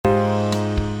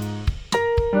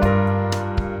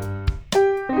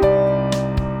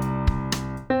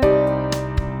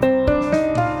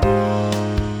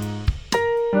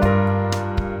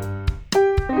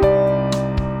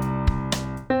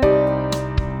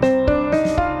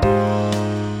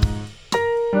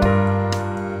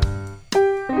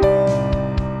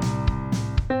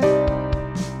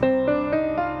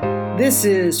This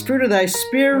is Fruit of Thy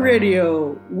Spirit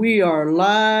Radio. We are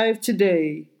live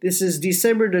today. This is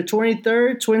December the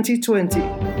 23rd,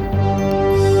 2020.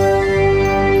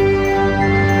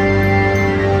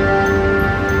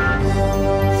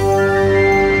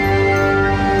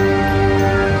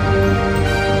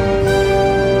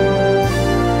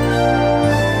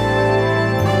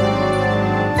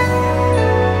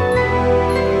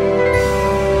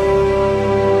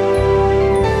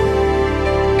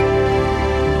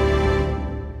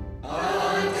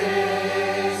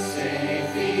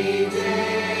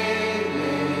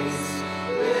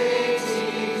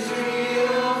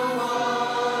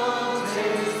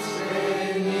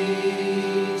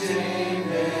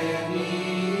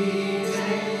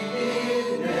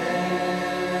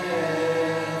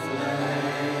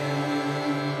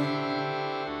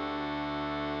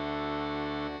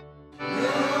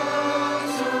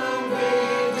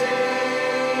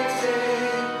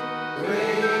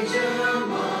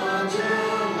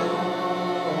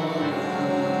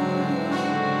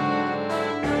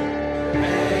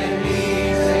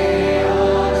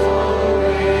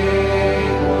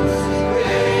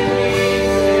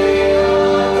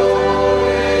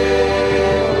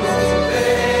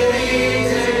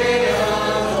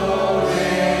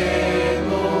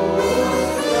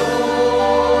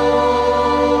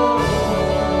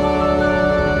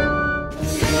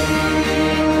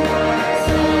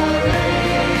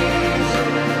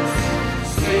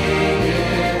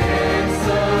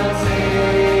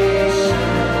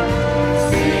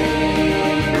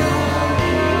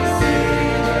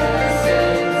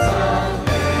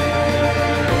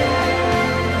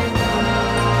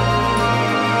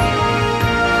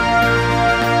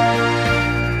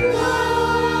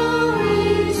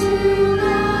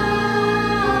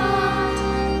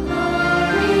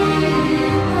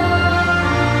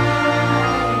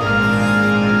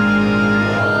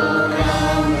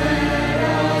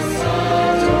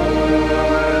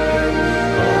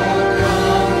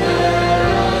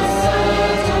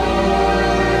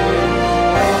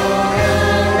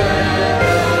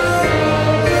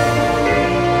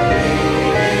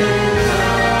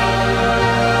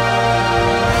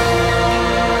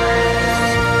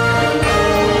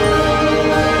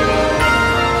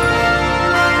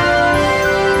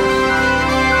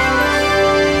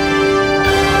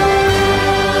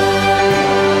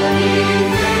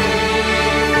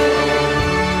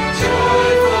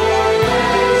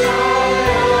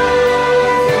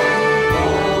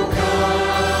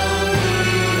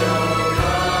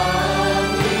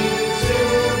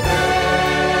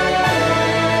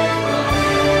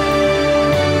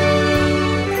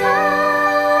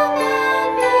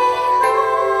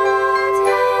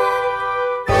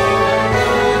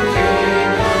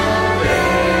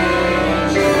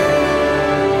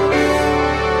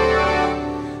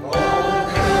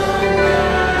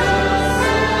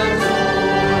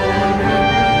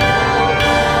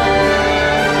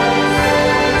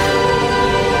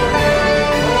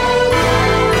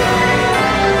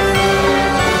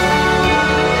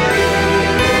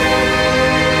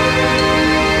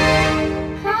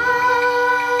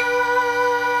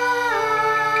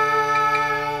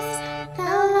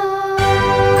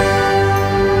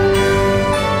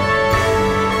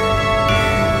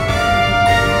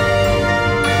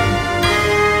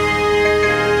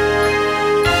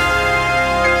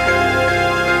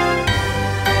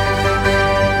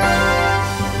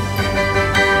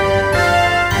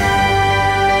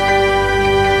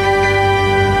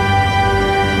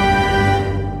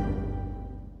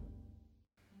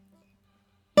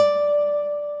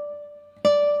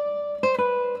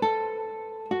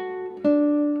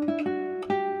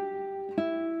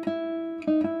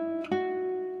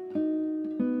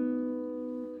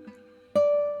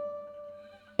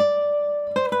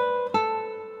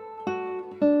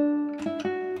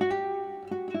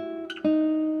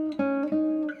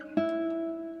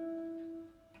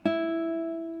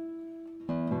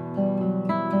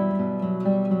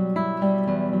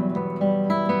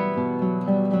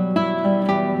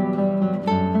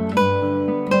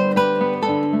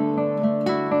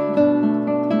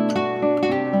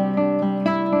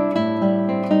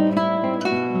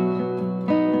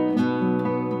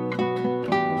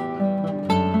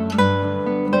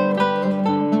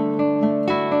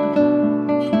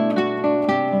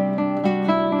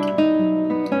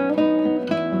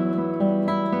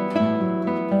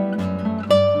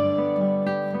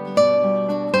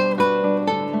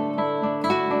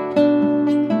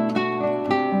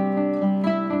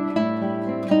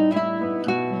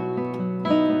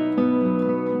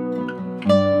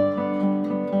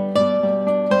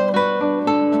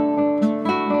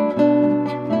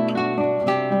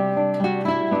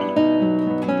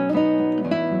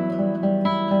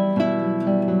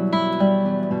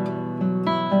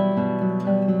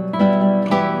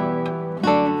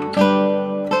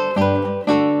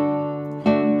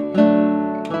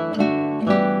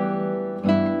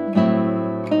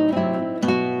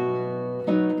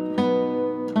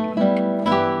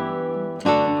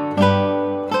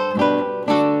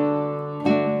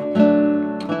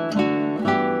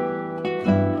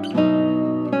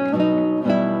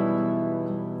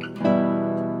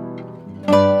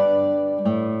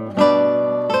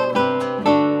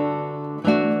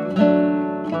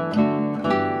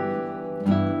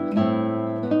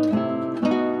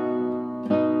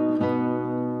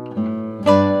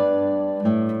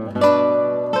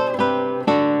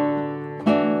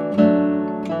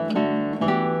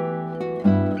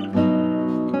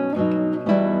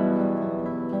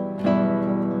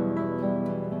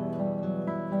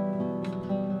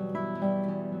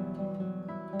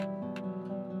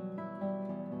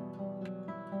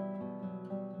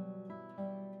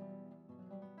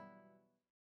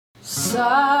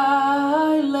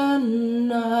 Silent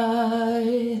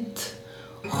night,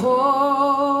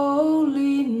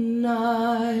 holy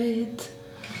night,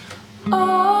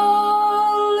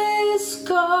 all is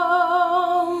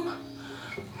calm,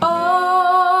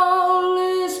 all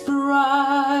is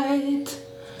bright.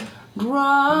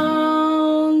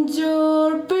 Ground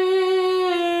your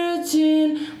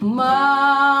virgin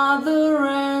mother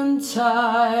and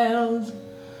child.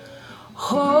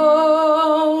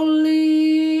 Holy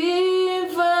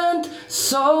infant,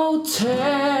 so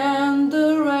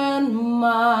tender and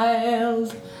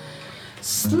mild,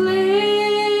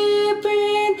 sleep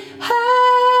in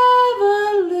heavenly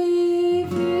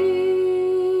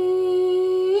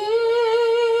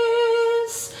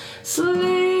peace,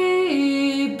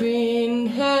 sleep in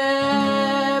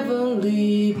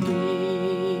heavenly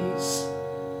peace.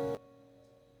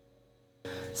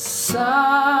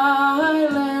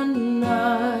 Silent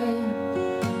night,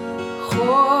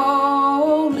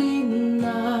 holy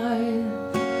night,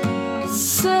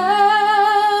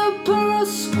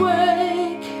 shepherds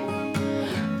quake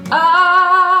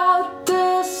at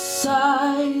the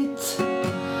sight,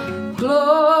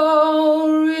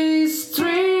 glory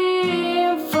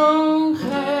stream from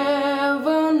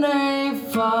heaven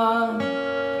afar,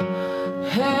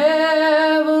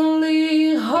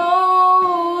 heavenly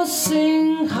hosts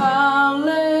sing hallelujah.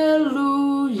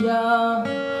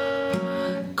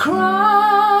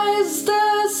 Christ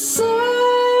the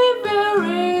Savior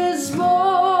is born.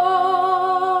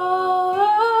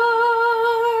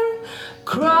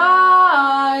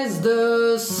 Christ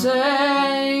the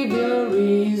Savior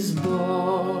is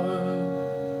born.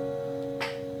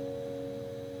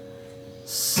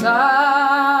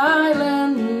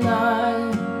 Silent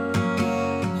night,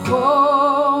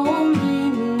 holy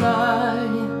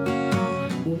night,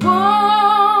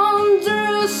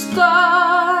 wondrous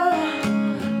star,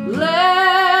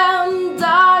 lend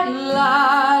thy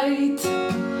light.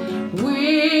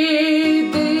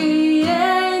 With the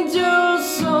angels'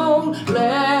 song,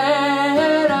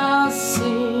 let us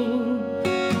sing.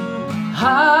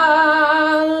 Hallelujah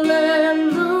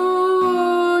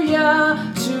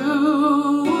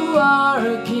to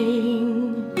our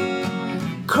King.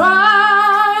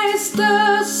 Christ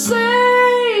the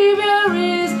Savior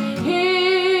is here.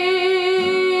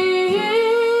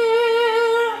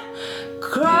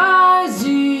 Christ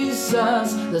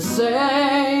Jesus the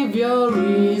Savior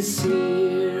is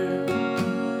here.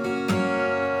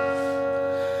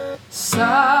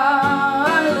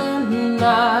 Silent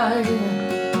night,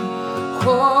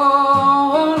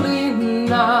 holy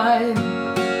night,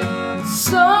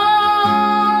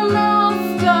 Son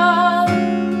of God,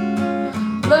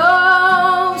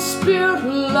 love's pure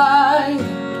light,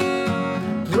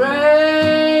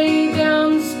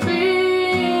 radiance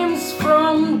beams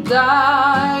from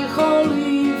thy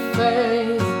holy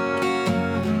face.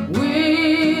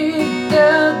 With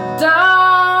the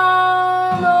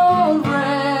dawn of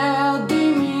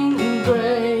redeeming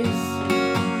grace,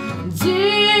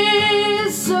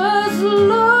 Jesus,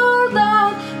 Lord,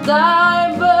 at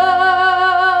thy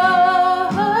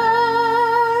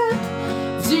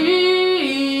birth,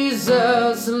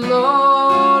 Jesus,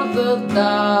 Lord, at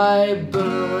thy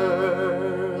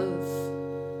birth.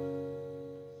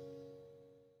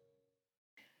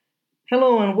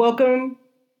 Hello and welcome,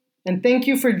 and thank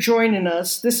you for joining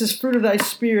us. This is Fruit of Thy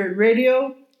Spirit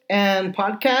radio and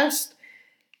podcast.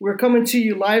 We're coming to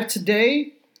you live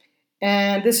today,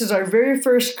 and this is our very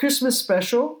first Christmas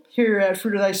special here at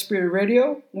Fruit of Thy Spirit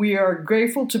radio. We are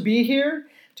grateful to be here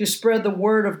to spread the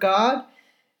word of God.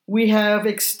 We have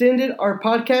extended our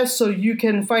podcast so you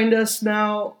can find us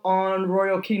now on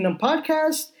Royal Kingdom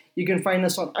Podcast. You can find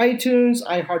us on iTunes,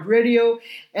 iHeartRadio,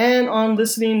 and on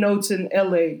Listening Notes in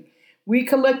LA. We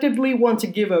collectively want to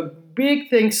give a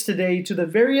big thanks today to the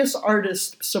various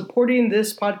artists supporting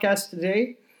this podcast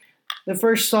today. The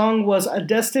first song was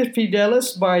Adeste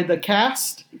Fidelis by The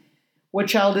Cast, What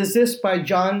Child Is This by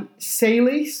John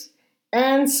Sayles,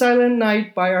 and Silent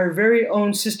Night by our very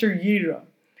own Sister Yira.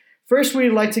 First,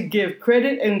 we'd like to give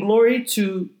credit and glory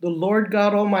to the Lord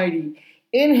God Almighty.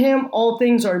 In Him, all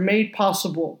things are made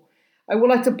possible. I would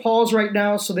like to pause right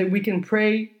now so that we can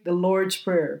pray the Lord's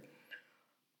Prayer.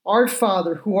 Our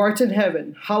Father, who art in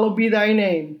heaven, hallowed be thy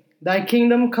name. Thy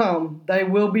kingdom come, thy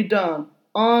will be done,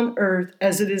 on earth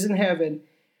as it is in heaven.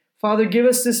 Father, give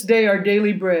us this day our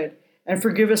daily bread, and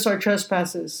forgive us our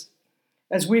trespasses,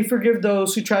 as we forgive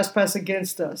those who trespass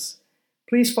against us.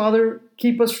 Please, Father,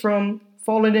 keep us from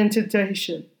falling into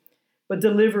temptation, but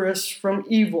deliver us from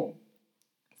evil.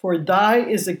 For thy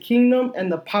is the kingdom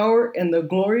and the power and the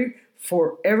glory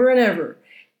forever and ever.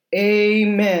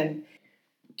 Amen.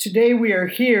 Today we are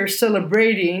here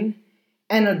celebrating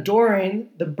and adoring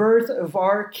the birth of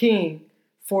our King.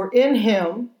 For in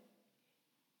him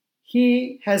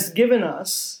he has given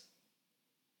us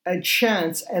a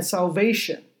chance at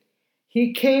salvation.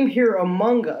 He came here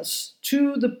among us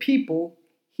to the people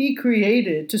he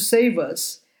created to save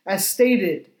us, as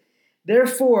stated.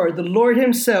 Therefore, the Lord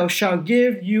himself shall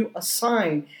give you a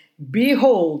sign.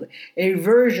 Behold, a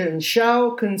virgin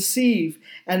shall conceive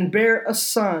and bear a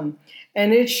son,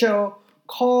 and it shall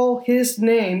call his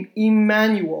name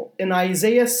Emmanuel, in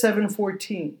Isaiah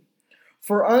 7:14.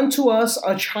 For unto us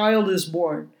a child is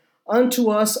born, unto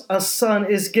us a son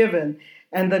is given,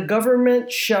 and the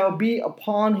government shall be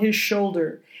upon his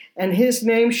shoulder, and his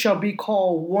name shall be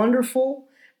called Wonderful,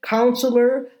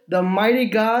 Counselor, the Mighty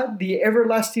God, the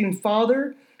Everlasting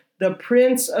Father, the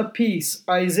Prince of Peace.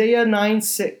 Isaiah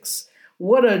 9:6.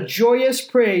 What a joyous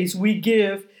praise we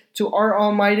give to our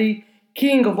Almighty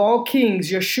King of all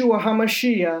kings, Yeshua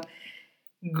HaMashiach.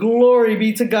 Glory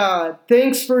be to God.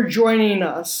 Thanks for joining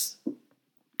us.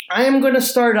 I am going to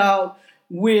start out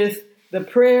with the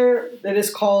prayer that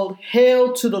is called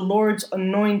Hail to the Lord's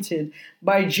Anointed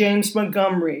by James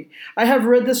Montgomery. I have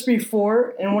read this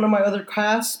before in one of my other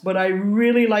classes, but I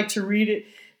really like to read it.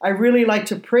 I really like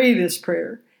to pray this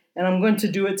prayer, and I'm going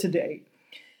to do it today.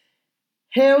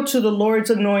 Hail to the Lord's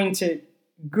Anointed,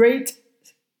 great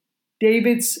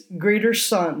David's greater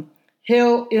son.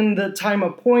 Hail in the time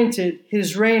appointed,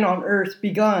 his reign on earth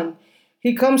begun.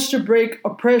 He comes to break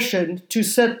oppression, to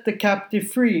set the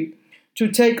captive free, to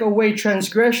take away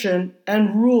transgression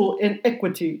and rule in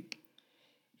equity.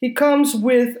 He comes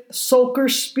with succor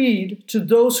speed to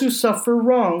those who suffer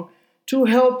wrong, to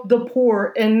help the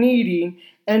poor and needy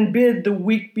and bid the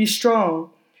weak be strong,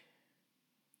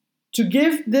 to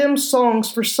give them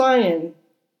songs for sighing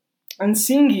and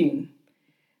singing.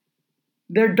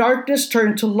 Their darkness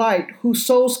turned to light, whose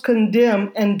souls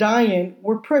condemned and dying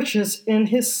were precious in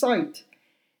his sight.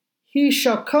 He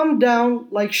shall come down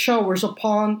like showers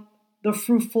upon the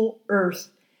fruitful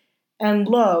earth, and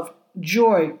love,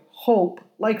 joy, hope,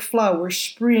 like flowers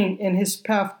spring in his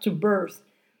path to birth.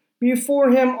 Before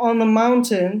him on the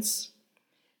mountains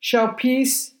shall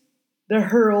peace the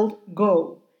herald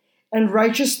go, and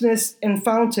righteousness in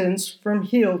fountains from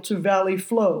hill to valley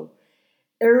flow.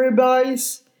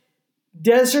 Arabi's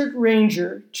desert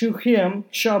ranger to him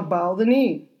shall bow the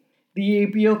knee. The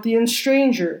Ethiopian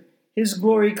stranger his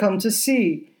glory come to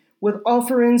see. With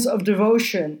offerings of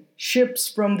devotion, ships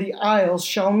from the isles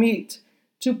shall meet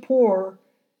to pour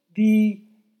the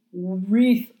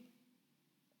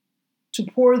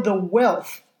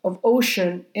wealth of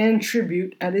ocean and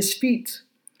tribute at his feet.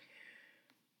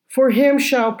 For him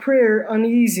shall prayer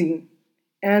uneasing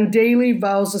and daily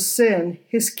vows ascend,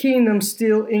 his kingdom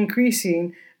still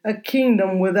increasing, a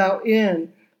kingdom without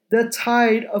end. The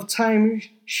tide of time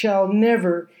shall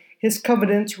never his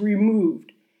covenant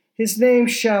removed. His name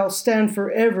shall stand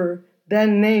forever, that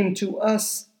name to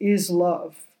us is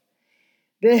love.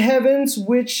 The heavens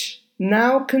which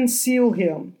now conceal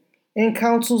him, in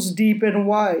counsels deep and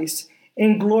wise,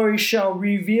 in glory shall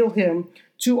reveal him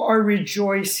to our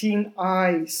rejoicing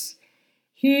eyes.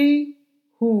 He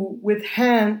who with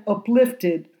hand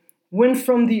uplifted went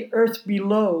from the earth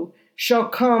below shall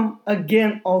come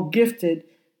again all gifted,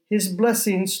 his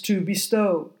blessings to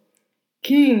bestow.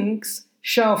 Kings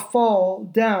shall fall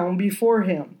down before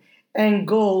him, and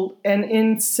gold and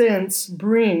incense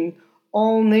bring.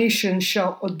 All nations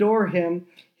shall adore him,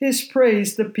 his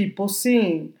praise the people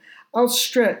sing.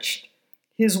 Outstretched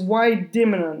his wide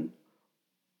dominion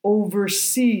over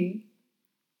sea,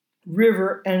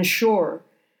 river, and shore,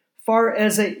 far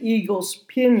as an eagle's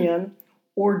pinion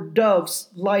or dove's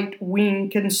light wing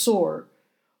can soar.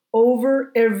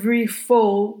 Over every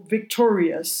foe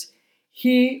victorious,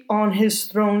 he on his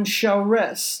throne shall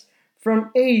rest,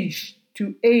 from age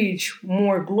to age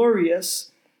more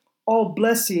glorious, all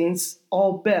blessings,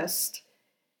 all best.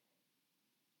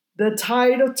 The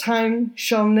tide of time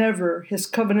shall never his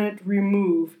covenant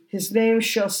remove, his name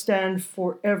shall stand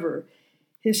forever,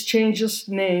 his changeless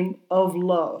name of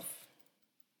love.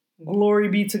 Glory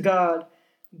be to God.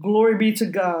 Glory be to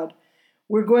God.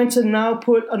 We're going to now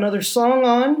put another song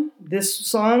on. This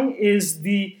song is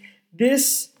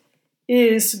This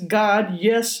Is God,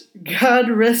 Yes, God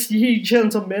Rest Ye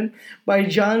Gentlemen by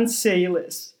John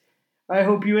Sayles. I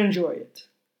hope you enjoy it.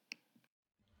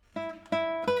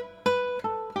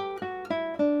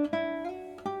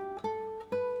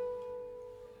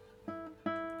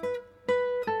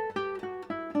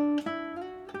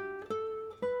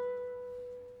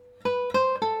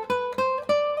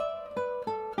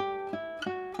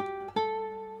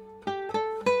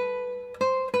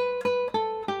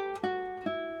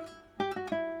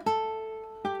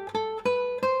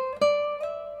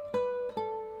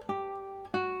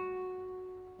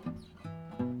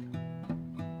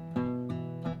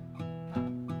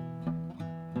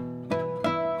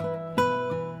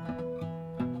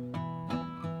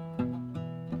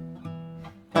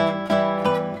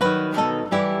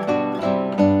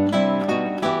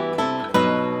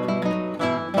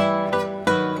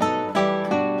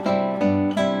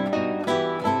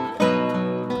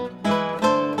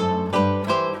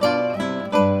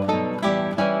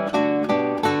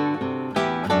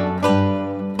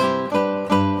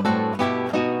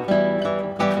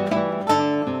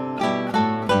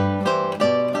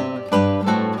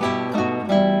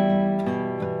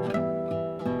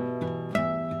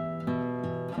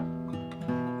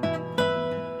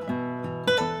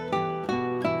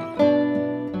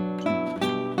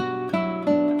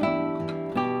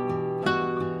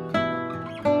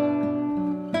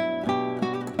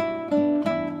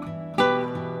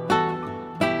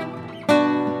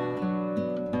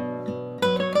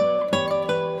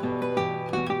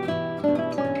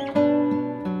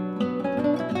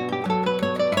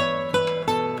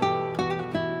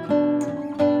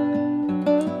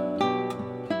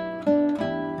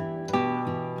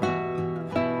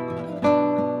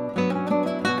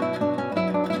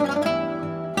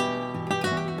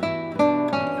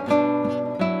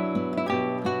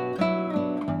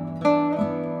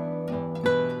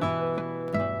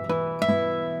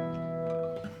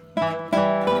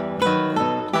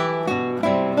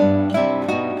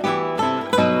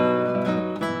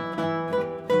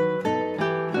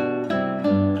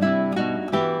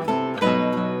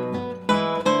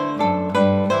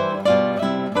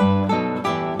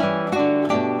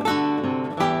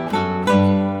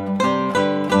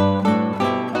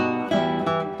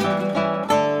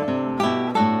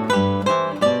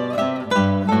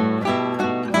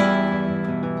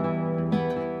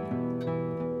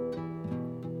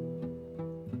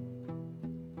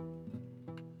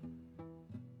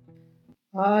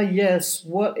 Ah, yes,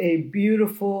 what a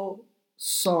beautiful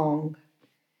song.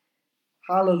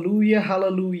 Hallelujah,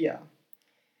 hallelujah.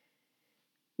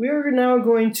 We are now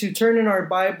going to turn in our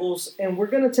Bibles and we're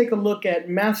going to take a look at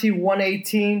Matthew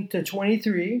 1:18 to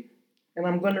 23. And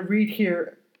I'm going to read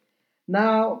here.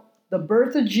 Now, the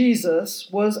birth of Jesus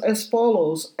was as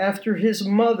follows. After his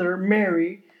mother,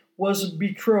 Mary, was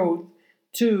betrothed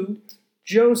to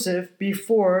Joseph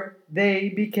before they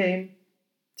became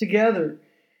together,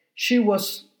 she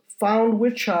was found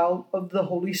with child of the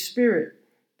Holy Spirit.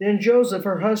 Then Joseph,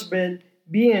 her husband,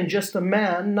 being just a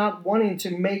man, not wanting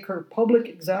to make her public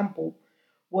example,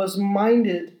 was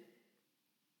minded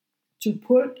to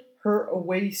put her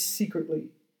away secretly.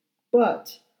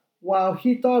 But while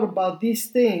he thought about these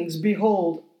things,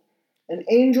 behold, an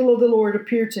angel of the Lord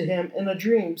appeared to him in a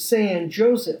dream, saying,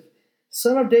 Joseph,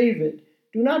 son of David,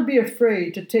 do not be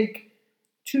afraid to take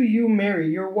to you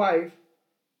Mary, your wife,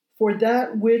 for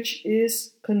that which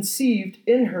is conceived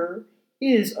in her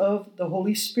is of the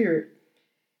Holy Spirit.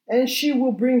 And she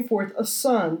will bring forth a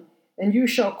son, and you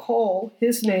shall call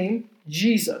his name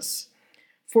Jesus,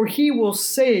 for he will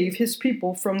save his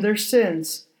people from their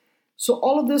sins. So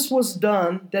all of this was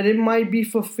done that it might be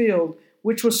fulfilled,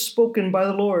 which was spoken by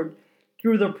the Lord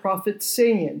through the prophet,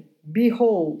 saying,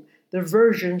 Behold, the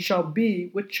virgin shall be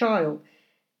with child,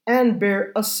 and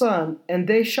bear a son, and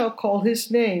they shall call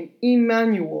his name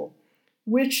Emmanuel,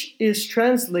 which is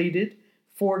translated,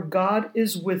 For God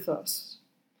is with us.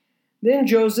 Then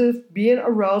Joseph, being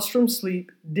aroused from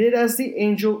sleep, did as the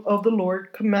angel of the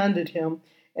Lord commanded him,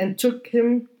 and took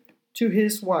him to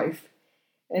his wife.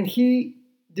 And he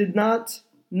did not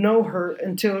know her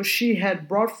until she had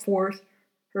brought forth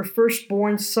her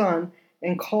firstborn son,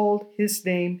 and called his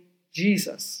name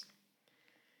Jesus.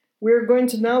 We are going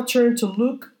to now turn to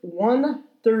Luke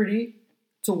 1:30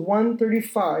 to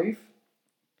 135.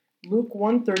 Luke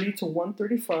 1:30 to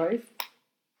 135.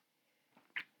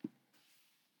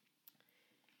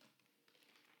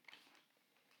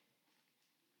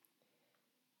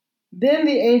 Then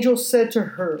the angel said to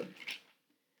her,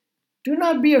 Do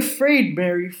not be afraid,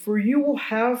 Mary, for you will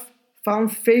have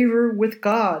found favor with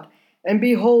God. And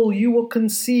behold, you will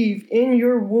conceive in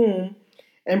your womb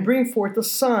and bring forth a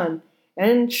son,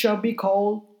 and shall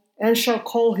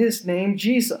call his name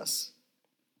Jesus.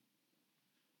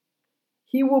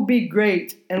 He will be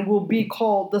great and will be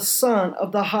called the Son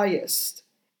of the Highest,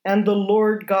 and the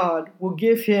Lord God will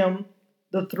give him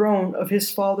the throne of his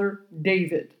father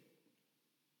David.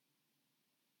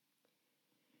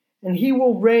 And he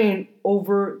will reign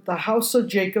over the house of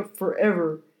Jacob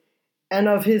forever, and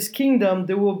of his kingdom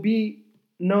there will be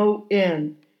no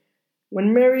end.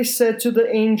 When Mary said to the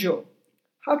angel,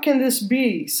 How can this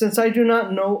be, since I do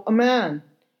not know a man?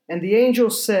 And the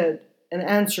angel said and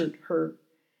answered her,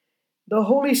 The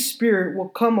Holy Spirit will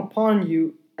come upon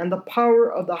you, and the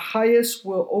power of the highest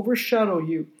will overshadow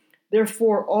you.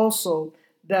 Therefore also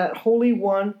that Holy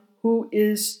One who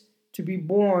is to be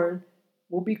born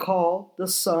will be called the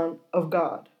Son of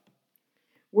God.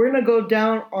 We're going to go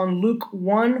down on Luke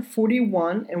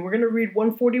 1:41, and we're going to read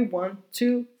 141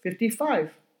 to 55.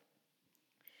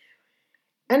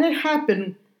 And it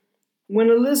happened when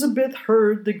Elizabeth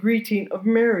heard the greeting of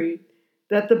Mary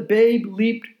that the babe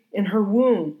leaped in her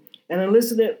womb, and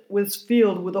Elizabeth was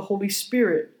filled with the Holy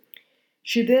Spirit.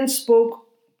 She then spoke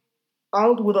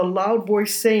out with a loud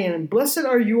voice, saying, Blessed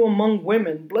are you among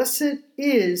women, blessed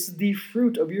is the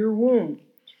fruit of your womb.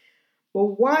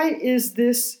 But why is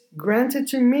this granted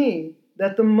to me,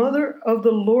 that the mother of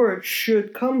the Lord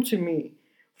should come to me?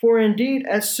 For indeed,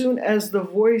 as soon as the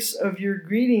voice of your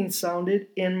greeting sounded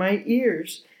in my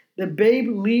ears, the babe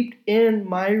leaped in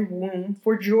my womb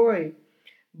for joy.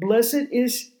 Blessed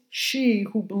is she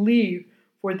who believed,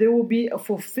 for there will be a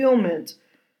fulfillment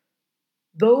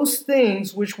those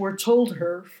things which were told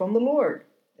her from the Lord.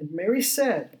 And Mary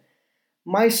said,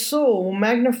 My soul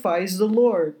magnifies the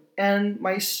Lord, and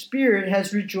my spirit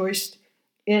has rejoiced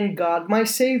in God my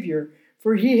Savior,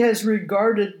 for he has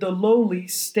regarded the lowly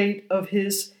state of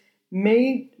his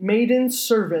maiden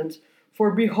servant.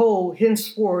 For behold,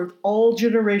 henceforth all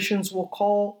generations will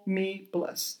call me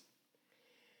blessed.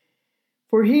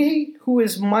 For he who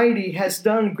is mighty has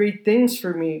done great things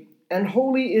for me, and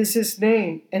holy is his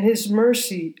name, and his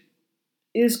mercy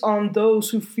is on those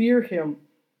who fear him.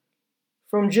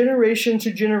 From generation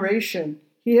to generation,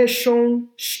 he has shown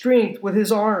strength with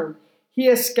his arm. He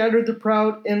has scattered the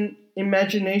proud in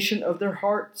imagination of their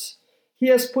hearts. He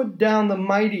has put down the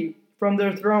mighty from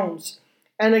their thrones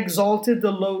and exalted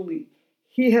the lowly.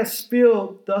 He has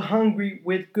filled the hungry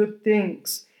with good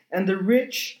things, and the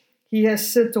rich he has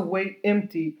sent away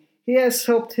empty. He has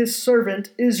helped his servant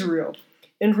Israel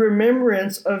in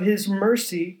remembrance of his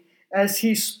mercy as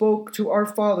he spoke to our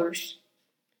fathers,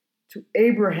 to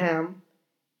Abraham,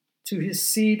 to his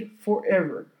seed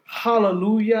forever.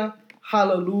 Hallelujah,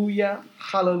 hallelujah,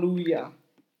 hallelujah.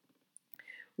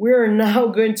 We are now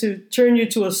going to turn you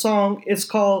to a song. It's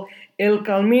called El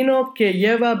Camino que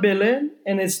Lleva a Belén,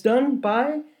 and it's done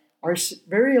by our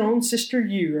very own Sister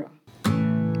Yira.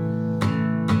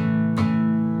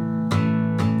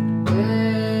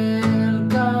 El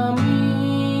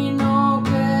camino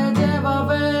que lleva a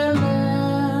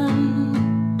Belén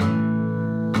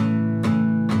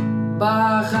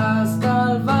baja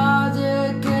hasta el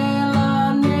valle que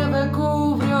la nieve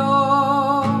cubrió.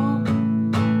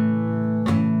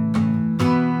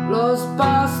 Los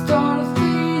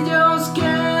pastorcillos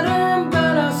quieren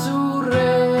ver a su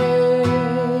rey.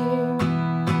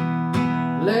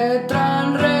 Le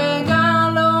traen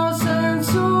regalos en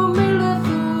su humilde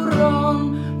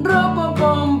zurrón. Ropo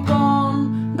pom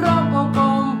pom, ropo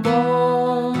pom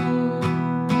pom.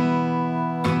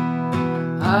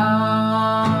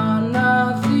 Ha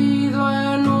nacido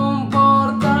en un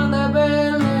portal de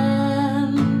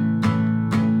Belén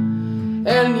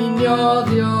el niño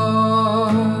Dios.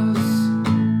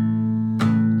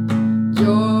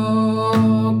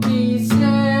 Yo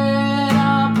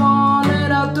quisiera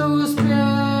poner a tus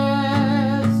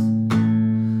pies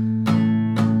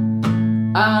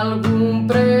algún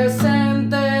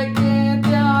presente que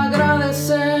te agrade,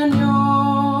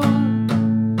 Señor,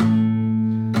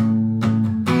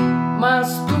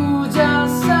 mas tú ya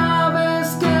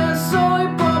sabes que soy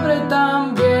pobre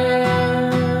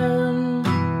también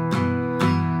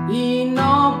y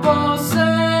no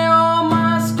poseo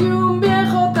más que un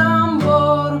viejo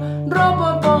tambor.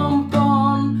 Ropo pom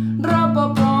pom,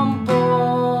 ropo pom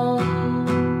pom.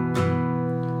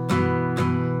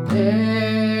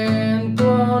 En tu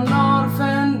honor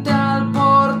frente al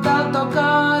portal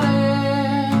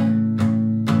tocaré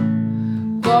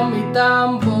con mi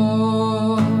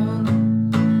tambor.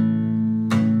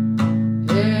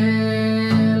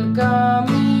 El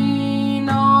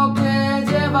camino que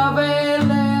lleva a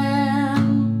Belén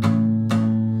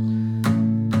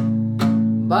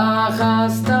baja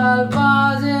hasta el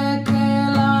valle que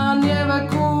la nieve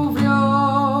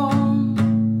cubrió.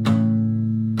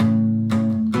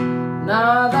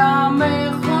 Nada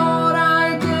mejor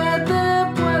hay que te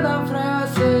pueda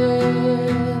ofrecer.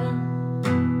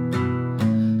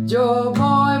 Yo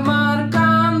voy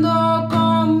marcando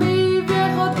con mi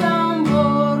viejo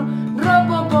tambor.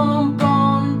 Ropo pom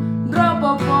pom,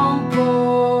 ropo pom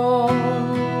pom.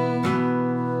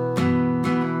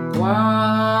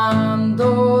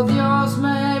 Cuando Dios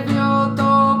me vio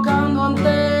tocando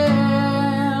ante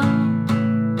él,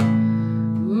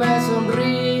 me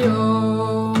sonrió.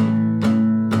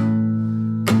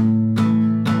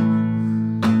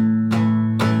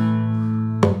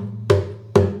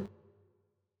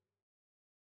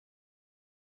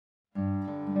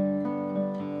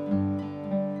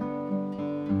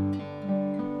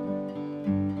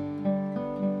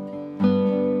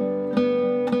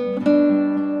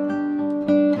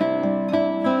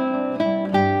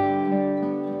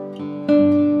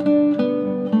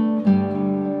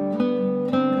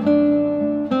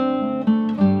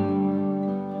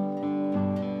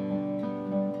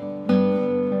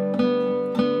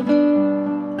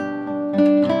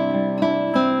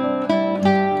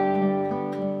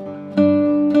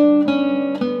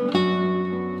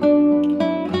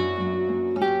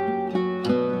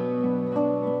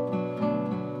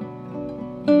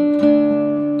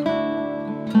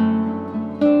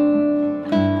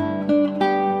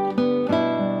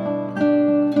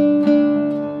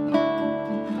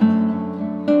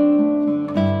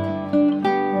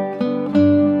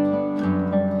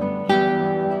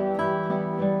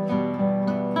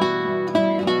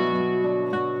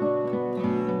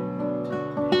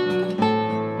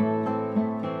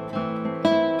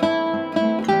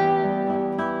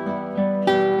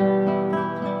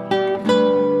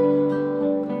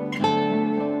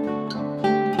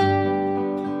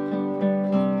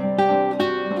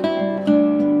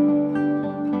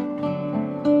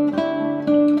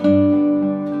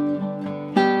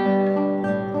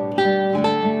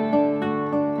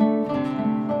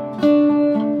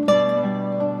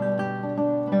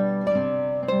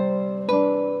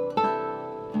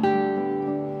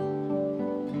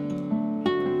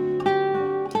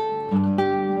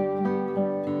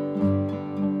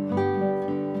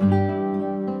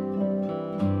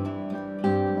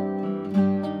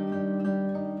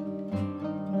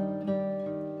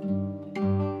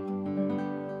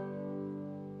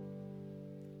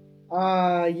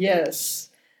 Yes,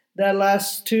 that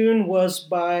last tune was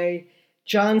by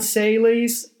John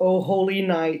Sayles, O Holy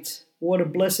Night. What a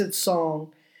blessed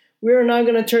song. We are now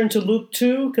going to turn to Luke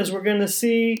 2 because we're going to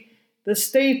see the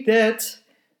state that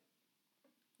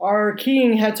our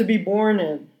king had to be born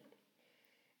in.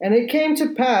 And it came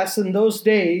to pass in those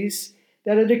days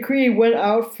that a decree went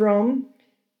out from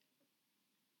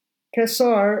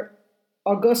Caesar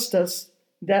Augustus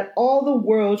that all the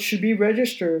world should be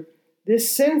registered. This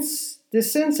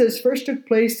census first took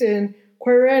place in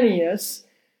Quirinius,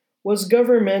 was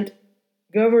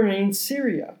governing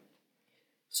Syria.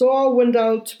 So all went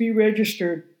out to be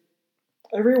registered,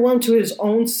 everyone to his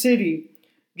own city.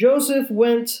 Joseph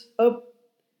went up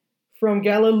from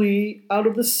Galilee out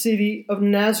of the city of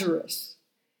Nazareth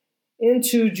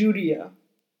into Judea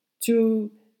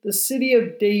to the city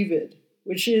of David,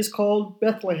 which is called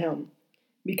Bethlehem,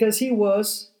 because he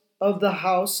was of the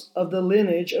house of the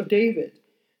lineage of David,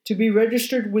 to be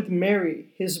registered with Mary,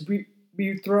 his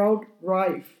betrothed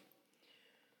wife,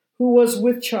 who was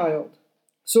with child.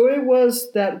 So it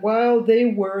was that while they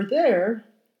were there,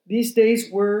 these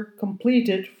days were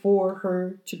completed for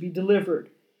her to be delivered.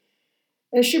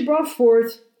 And she brought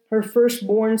forth her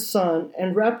firstborn son,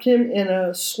 and wrapped him in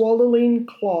a swaddling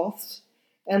cloths,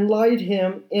 and laid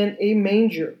him in a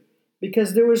manger,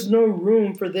 because there was no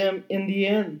room for them in the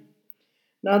inn.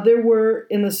 Now there were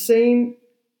in the same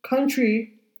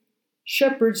country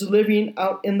shepherds living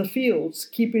out in the fields,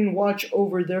 keeping watch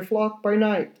over their flock by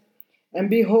night. And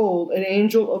behold, an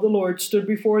angel of the Lord stood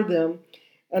before them,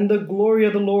 and the glory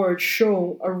of the Lord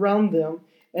shone around them,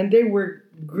 and they were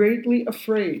greatly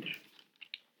afraid.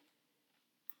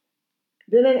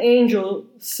 Then an angel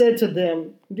said to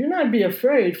them, Do not be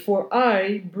afraid, for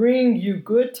I bring you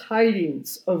good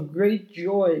tidings of great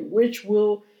joy, which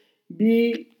will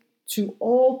be to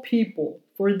all people.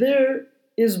 For there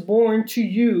is born to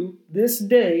you this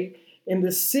day in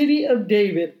the city of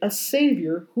David a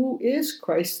Savior, who is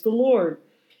Christ the Lord.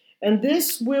 And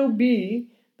this will be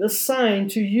the sign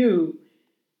to you.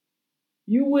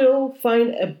 You will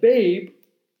find a babe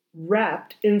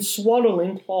wrapped in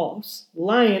swaddling cloths,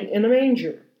 lying in a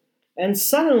manger. And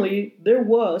suddenly there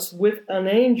was with an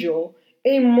angel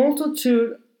a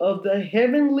multitude of the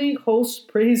heavenly host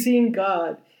praising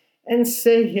God and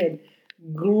saying,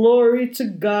 Glory to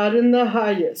God in the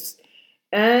highest,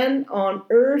 and on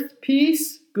earth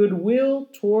peace, goodwill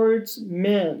towards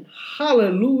men.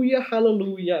 Hallelujah,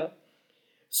 hallelujah.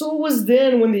 So it was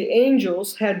then when the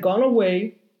angels had gone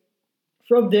away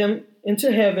from them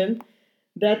into heaven,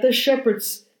 that the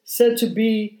shepherds said to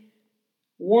be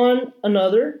one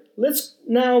another, Let's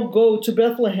now go to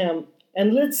Bethlehem,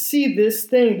 and let's see this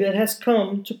thing that has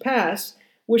come to pass,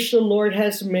 which the Lord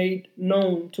has made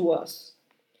known to us.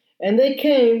 And they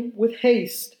came with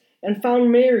haste, and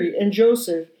found Mary and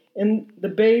Joseph and the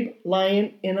babe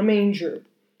lying in a manger.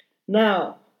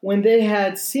 Now, when they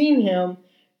had seen him,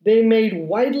 they made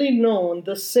widely known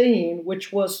the saying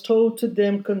which was told to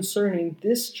them concerning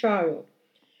this child.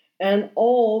 And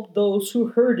all those who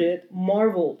heard it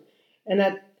marveled, and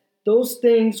at those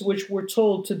things which were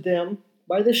told to them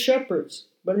by the shepherds.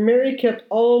 But Mary kept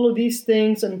all of these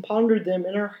things and pondered them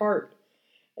in her heart.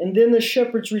 And then the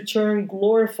shepherds returned,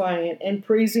 glorifying and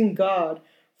praising God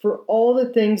for all the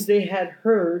things they had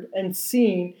heard and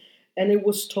seen, and it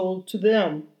was told to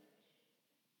them.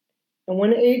 And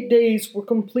when 8 days were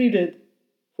completed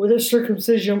for the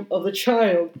circumcision of the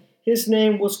child, his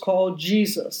name was called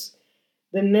Jesus,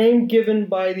 the name given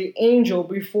by the angel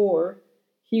before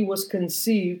he was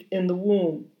conceived in the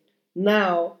womb.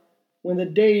 Now, when the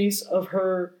days of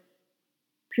her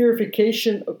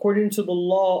purification according to the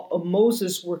law of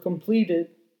Moses were completed,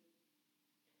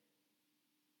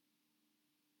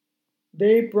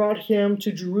 they brought him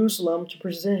to Jerusalem to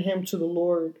present him to the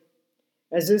Lord.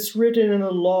 As it's written in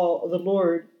the law of the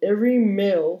Lord, every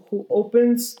male who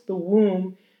opens the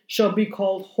womb shall be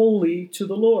called holy to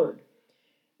the Lord,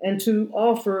 and to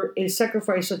offer a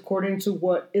sacrifice according to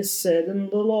what is said in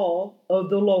the law of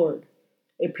the Lord,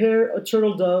 a pair of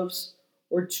turtle doves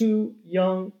or 2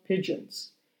 young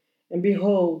pigeons. And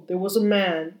behold, there was a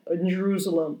man in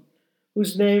Jerusalem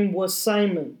whose name was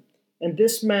Simon, and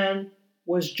this man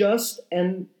was just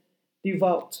and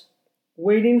devout,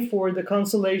 waiting for the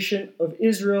consolation of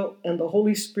Israel, and the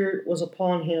Holy Spirit was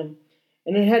upon him.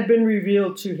 And it had been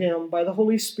revealed to him by the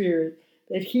Holy Spirit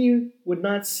that he would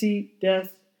not see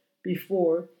death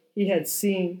before he had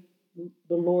seen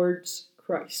the Lord's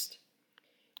Christ.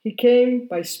 He came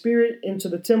by Spirit into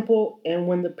the temple, and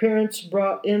when the parents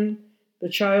brought in the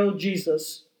child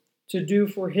Jesus to do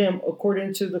for him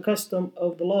according to the custom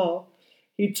of the law,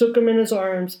 he took him in his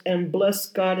arms and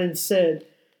blessed God and said,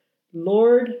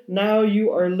 Lord, now you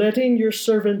are letting your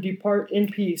servant depart in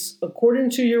peace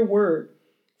according to your word.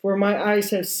 For my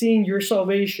eyes have seen your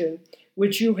salvation,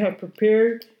 which you have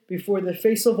prepared before the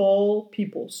face of all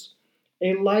peoples,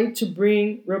 a light to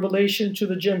bring revelation to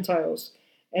the Gentiles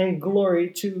and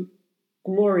glory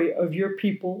of your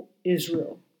people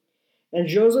Israel. And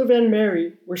Joseph and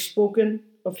Mary were spoken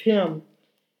of him.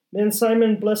 Then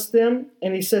Simon blessed them,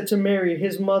 and he said to Mary,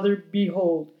 his mother,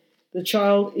 behold, the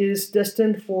child is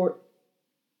destined for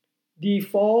the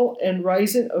fall and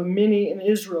rising of many in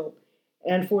Israel,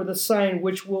 and for the sign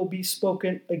which will be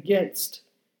spoken against.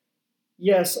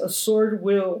 Yes, a sword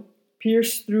will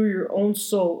pierce through your own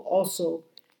soul also,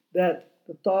 that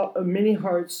the thought of many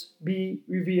hearts be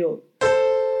revealed.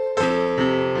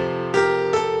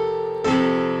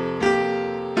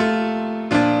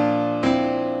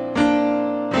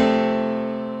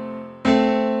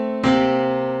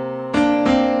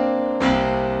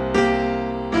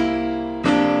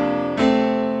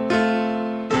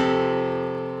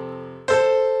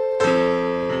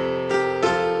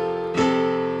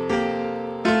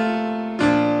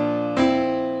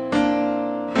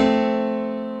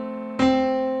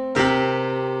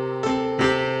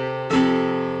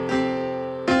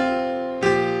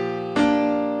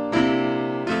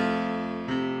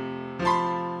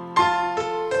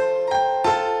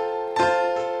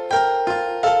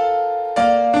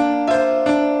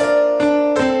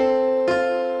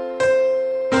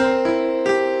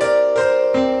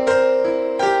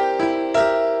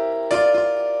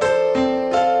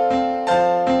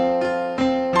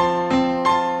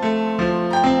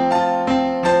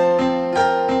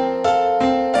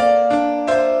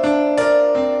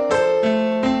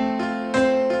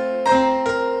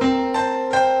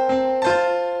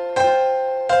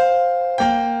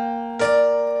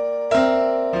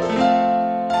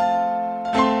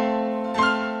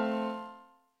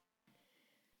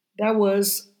 That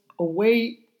was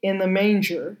Away in the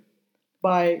Manger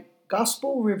by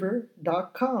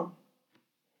gospelriver.com.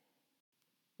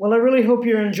 Well, I really hope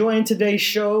you're enjoying today's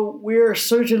show. We're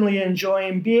certainly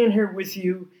enjoying being here with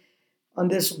you on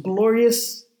this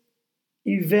glorious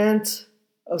event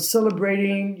of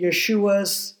celebrating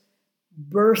Yeshua's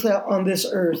birth on this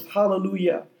earth.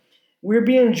 Hallelujah. We're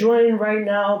being joined right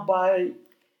now by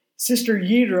Sister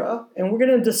Yidra, and we're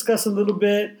going to discuss a little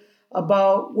bit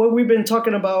about what we've been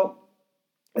talking about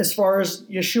as far as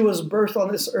Yeshua's birth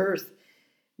on this earth.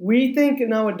 We think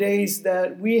nowadays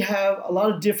that we have a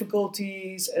lot of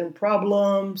difficulties and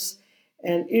problems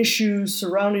and issues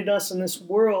surrounding us in this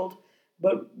world,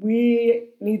 but we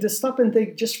need to stop and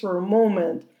think just for a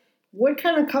moment, what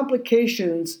kind of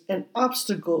complications and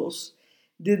obstacles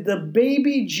did the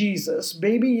baby Jesus,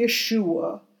 baby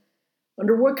Yeshua,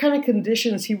 under what kind of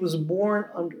conditions he was born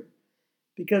under?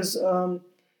 Because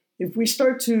if we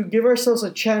start to give ourselves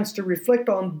a chance to reflect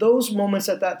on those moments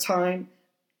at that time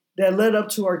that led up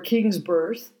to our King's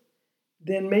birth,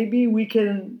 then maybe we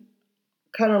can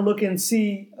kind of look and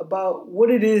see about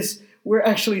what it is we're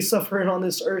actually suffering on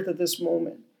this earth at this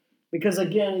moment. Because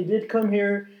again, he did come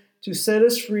here to set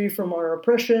us free from our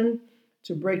oppression,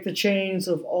 to break the chains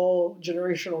of all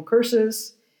generational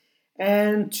curses,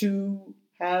 and to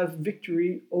have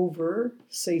victory over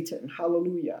Satan.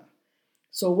 Hallelujah.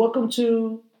 So welcome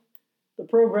to the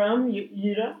program,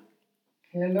 Yira.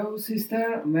 Hello,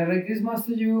 sister. Merry Christmas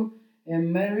to you,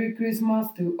 and Merry Christmas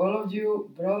to all of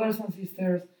you, brothers and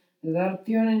sisters, that are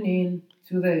tuning in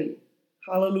today.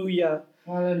 Hallelujah.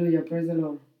 Hallelujah. Praise the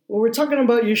Lord. Well, we're talking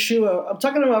about Yeshua. I'm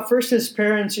talking about first his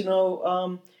parents.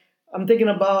 I'm thinking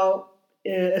about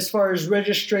as far as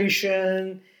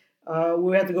registration.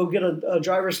 We have to go get a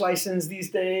driver's license these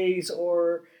days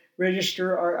or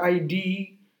register our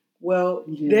ID. Well,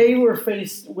 They were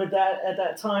faced with that at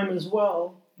that time as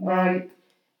well. Right.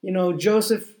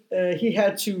 Joseph, he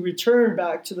had to return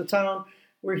back to the town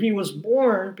where he was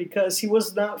born because he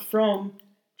was not from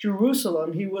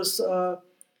Jerusalem. He was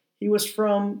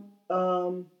from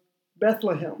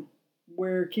Bethlehem,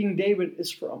 where King David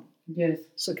is from. Yes.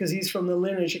 So, because he's from the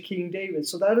lineage of King David.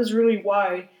 So that is really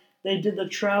why they did the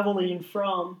traveling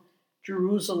from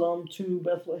Jerusalem to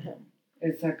Bethlehem.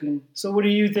 Exactly. So what do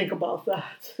you think about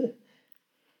that?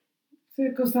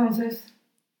 Circumstances,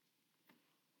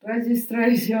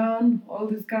 registration, all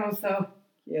this kind of stuff.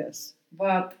 Yes.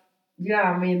 But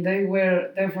yeah, they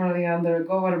were definitely under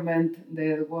government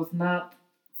that was not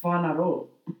fun at all.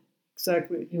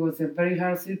 Exactly. It was a very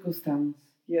hard circumstance.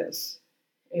 Yes.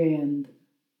 And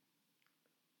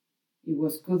it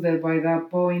was good that by that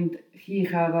point he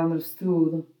had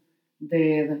understood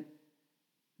that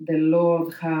the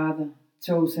Lord had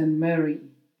chosen Mary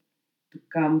to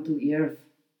come to the earth,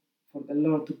 for the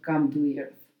Lord to come to the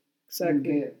earth. Exactly. And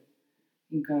get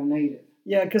incarnated.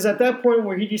 Yeah, because at that point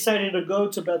where he decided to go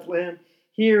to Bethlehem,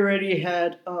 he already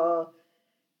had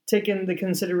taken the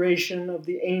consideration of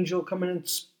the angel coming and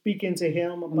speaking to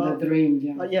him about the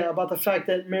dream, about the fact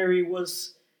that Mary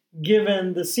was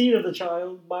given the seed of the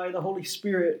child by the Holy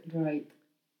Spirit, right?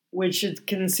 Which it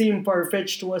can seem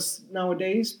far-fetched to us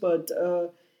nowadays, but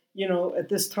at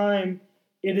this time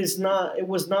it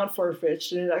was not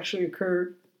far-fetched, and it actually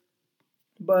occurred.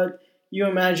 But you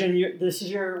imagine this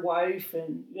is your wife,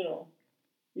 and you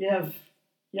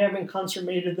haven't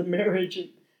consummated the marriage,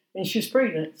 and she's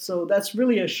pregnant. So that's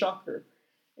really a shocker,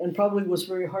 and probably was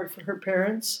very hard for her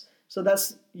parents. So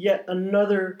that's yet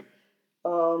another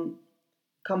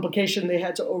complication they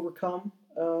had to overcome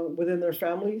within their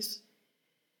families.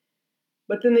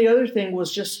 But then the other thing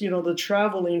was just, the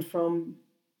traveling from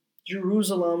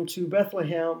Jerusalem to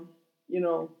Bethlehem.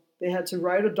 They had to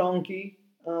ride a donkey.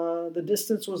 The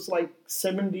distance was like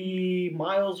 70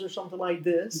 miles or something like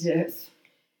this. Yes.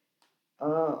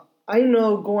 I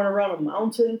know going around a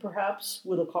mountain, perhaps,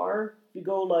 with a car, if you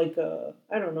go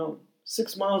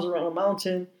 6 miles around a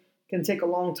mountain, can take a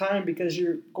long time because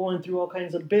you're going through all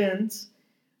kinds of bends.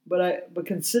 But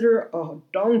consider a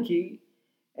donkey,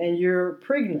 and you're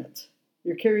pregnant.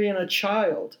 You're carrying a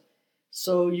child.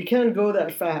 So you can't go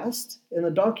that fast, and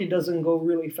the donkey doesn't go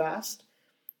really fast.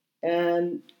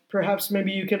 And perhaps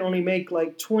maybe you can only make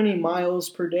like 20 miles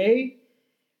per day.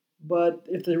 But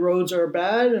if the roads are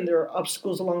bad and there are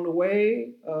obstacles along the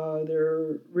way, there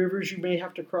are rivers you may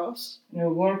have to cross. A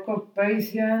work of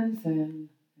patience and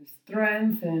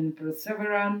strength and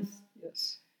perseverance.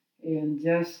 Yes. And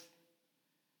just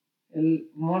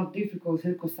more difficult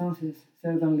circumstances,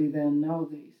 certainly, than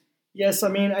nowadays. Yes,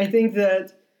 I think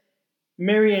that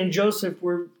Mary and Joseph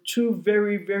were two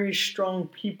very, very strong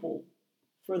people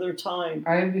for their time.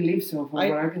 I believe so, from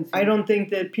what I can see. I don't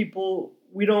think that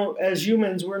as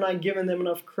humans, we're not giving them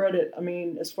enough credit.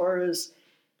 As far as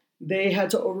they had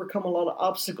to overcome a lot of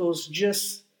obstacles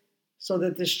just so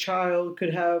that this child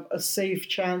could have a safe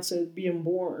chance at being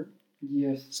born.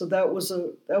 Yes. So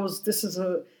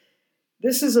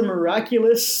this is a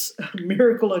miraculous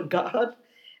miracle of God,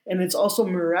 and it's also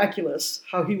miraculous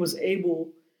how he was able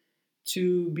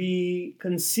to be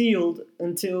concealed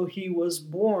until he was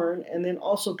born, and then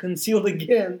also concealed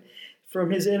again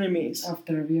from his enemies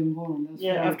after being born. That's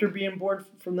right. After being born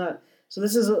from that. So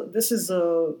this is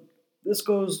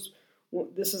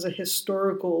a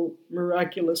historical,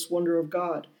 miraculous wonder of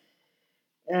God.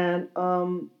 And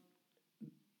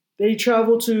they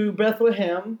travel to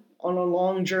Bethlehem on a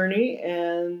long journey,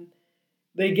 and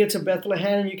they get to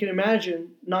Bethlehem, and you can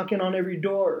imagine knocking on every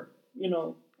door.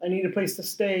 I need a place to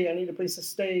stay. I need a place to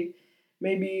stay.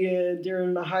 Maybe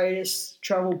during the highest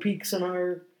travel peaks in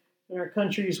our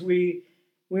countries, we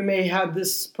may have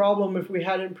this problem if we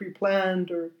hadn't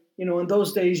pre-planned, or in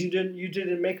those days you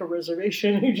didn't make a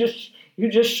reservation. You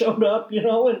just showed up,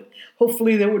 and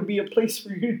hopefully there would be a place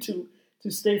for you to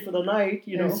stay for the night.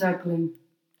 Exactly.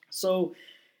 So,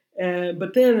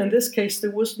 but then in this case there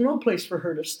was no place for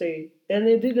her to stay, and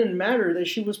it didn't matter that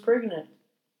she was pregnant.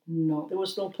 No. There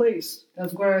was no place.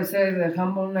 That's where I say the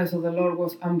humbleness of the Lord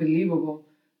was unbelievable,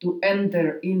 to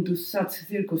enter into such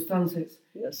circumstances.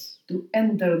 Yes. To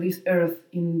enter this earth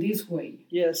in this way.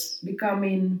 Yes.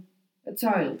 Becoming a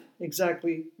child.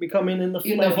 Exactly. Becoming in the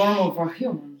flesh. In the form of a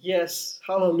human. Yes.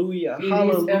 Hallelujah. It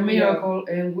Hallelujah. is a miracle,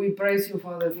 and we praise you,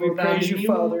 Father, for that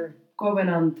new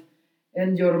covenant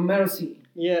and your mercy.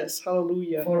 Yes.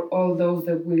 Hallelujah. For all those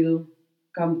that will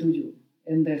come to you,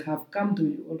 and they have come to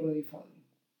you already, Father.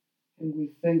 And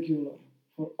we thank you, Lord,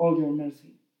 for all your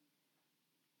mercy.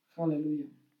 Hallelujah.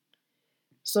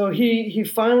 So he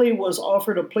finally was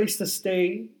offered a place to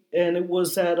stay, and it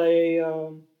was at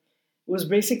was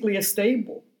basically a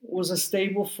stable. It was a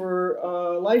stable for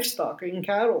livestock and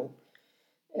cattle,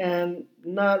 and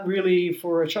not really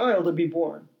for a child to be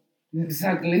born.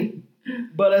 Exactly.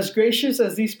 But as gracious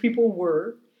as these people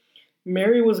were,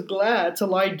 Mary was glad to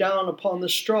lie down upon the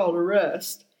straw to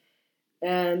rest,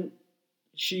 and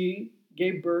she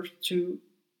gave birth to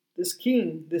this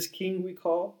king we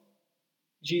call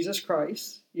Jesus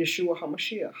Christ, Yeshua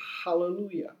HaMashiach.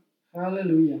 Hallelujah.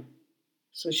 Hallelujah.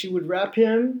 So she would wrap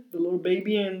him, the little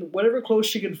baby, in whatever clothes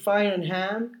she could find in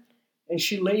hand, and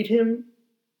she laid him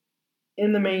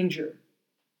in the manger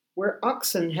where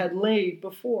oxen had laid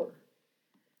before.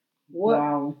 What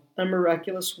a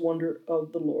miraculous wonder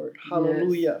of the Lord.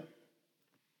 Hallelujah. Yes.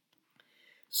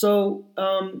 So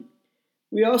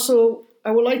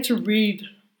I would like to read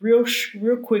real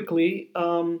quickly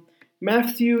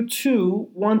Matthew 2,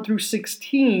 1 through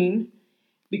 16,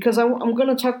 because I'm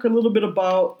going to talk a little bit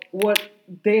about what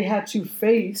they had to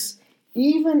face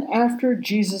even after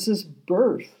Jesus'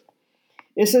 birth.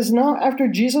 It says, Now after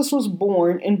Jesus was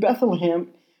born in Bethlehem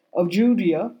of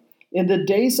Judea, in the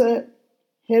days of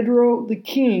Herod the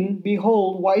king,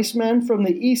 behold, wise men from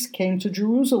the east came to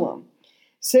Jerusalem,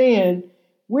 saying,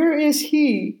 Where is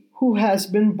he who has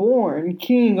been born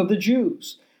King of the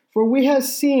Jews? For we have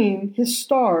seen his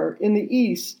star in the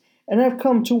east, and have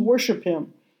come to worship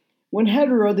him. When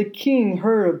Herod the king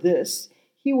heard of this,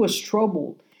 he was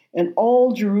troubled, and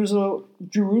all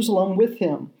Jerusalem with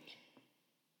him.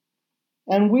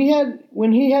 And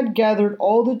when he had gathered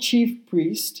all the chief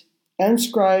priests and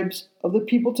scribes of the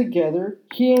people together,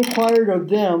 he inquired of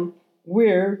them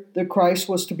where the Christ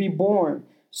was to be born.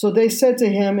 So they said to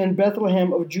him, In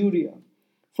Bethlehem of Judea.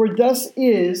 For thus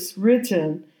is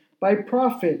written by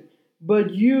prophet,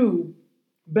 But you,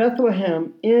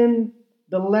 Bethlehem, in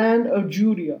the land of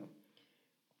Judea,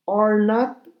 are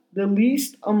not the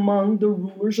least among the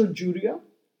rulers of Judea,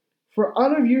 for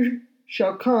out of you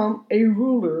shall come a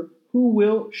ruler who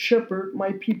will shepherd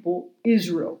my people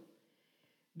Israel.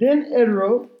 Then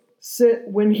Herod said,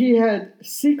 when he had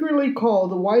secretly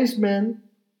called the wise men,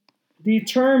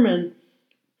 determined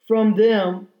from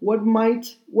them what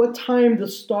time the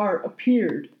star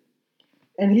appeared.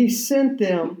 And he sent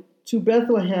them to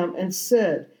Bethlehem and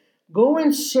said, Go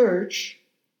and search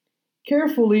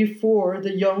carefully for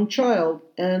the young child,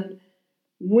 and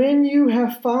when you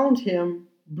have found him,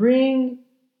 bring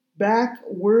back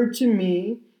word to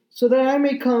me, so that I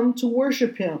may come to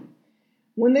worship him.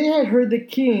 When they had heard the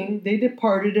king, they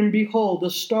departed, and behold,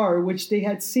 the star which they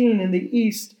had seen in the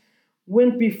east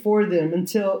went before them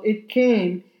until it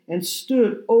came and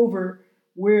stood over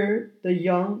where the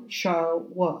young child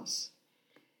was.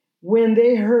 When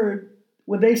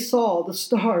they saw the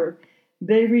star,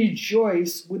 they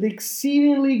rejoiced with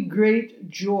exceedingly great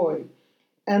joy.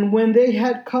 And when they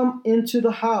had come into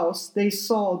the house, they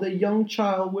saw the young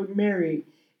child with Mary,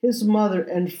 his mother,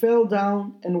 and fell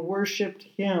down and worshipped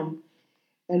him.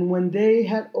 And when they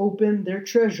had opened their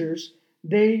treasures,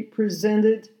 they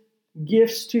presented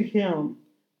gifts to him,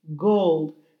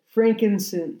 gold,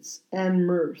 frankincense, and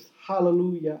myrrh.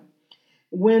 Hallelujah.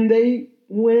 When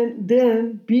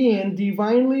then, being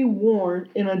divinely warned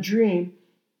in a dream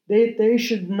that they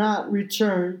should not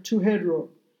return to Herod,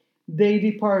 they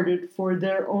departed for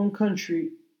their own country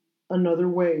another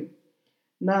way.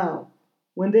 Now,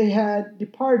 when they had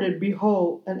departed,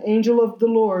 behold, an angel of the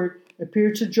Lord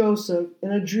appeared to Joseph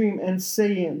in a dream, and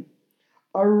saying,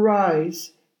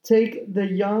 Arise, take the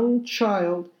young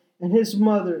child and his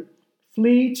mother,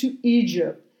 flee to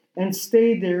Egypt, and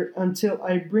stay there until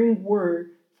I bring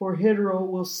word, for Herod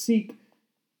will seek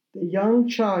the young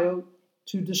child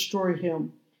to destroy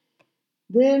him.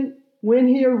 Then, when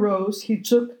he arose, he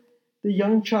took the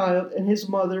young child and his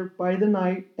mother by the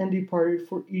night and departed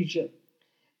for Egypt.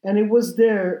 And it was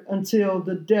there until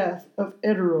the death of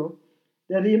Herod,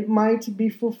 that it might be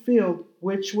fulfilled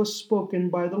which was spoken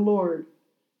by the Lord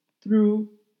through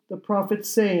the prophet,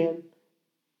 saying,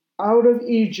 Out of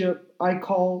Egypt I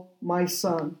call my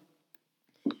son.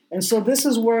 And so this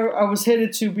is where I was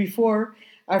headed to before.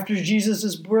 After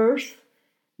Jesus' birth,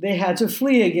 they had to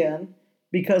flee again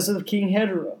because of King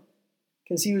Herod,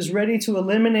 because he was ready to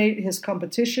eliminate his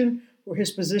competition for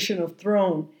his position of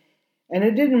throne. And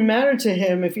it didn't matter to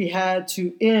him if he had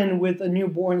to end with a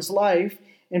newborn's life.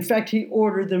 In fact, he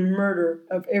ordered the murder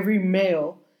of every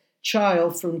male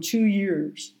child from 2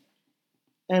 years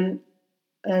and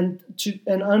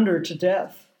under to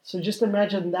death. So just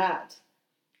imagine that.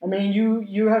 I mean,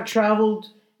 you have traveled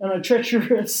on a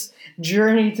treacherous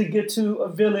journey to get to a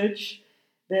village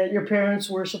that your parents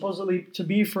were supposedly to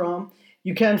be from.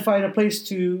 You can't find a place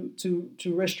to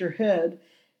rest your head.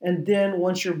 And then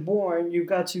once you're born, you've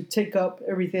got to take up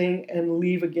everything and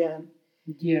leave again.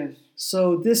 Yes.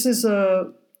 So this is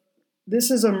a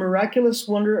miraculous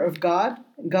wonder of God.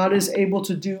 God is able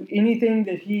to do anything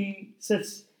that he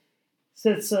sets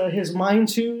his mind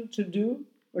to do,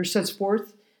 or sets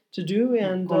forth to do.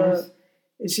 And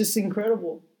it's just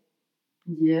incredible.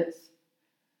 Yes.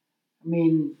 I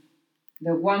mean,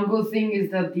 the one good thing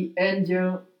is that the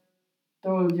angel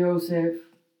told Joseph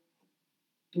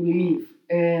to leave.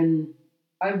 And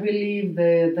I believe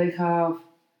that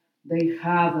they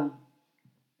had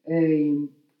a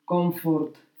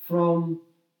comfort from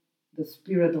the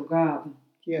Spirit of God.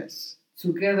 Yes.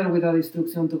 Together with the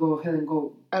instruction to go ahead and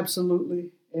go. Absolutely.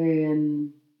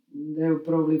 And they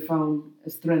probably found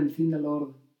strength in the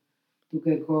Lord to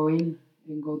get going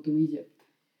and go to Egypt.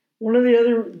 One of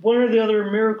the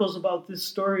other miracles about this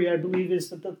story, I believe, is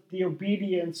that the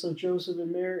obedience of Joseph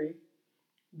and Mary.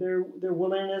 Their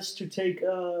willingness to take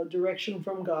direction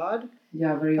from God,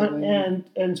 very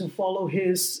and to follow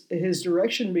His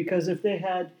direction. Because if they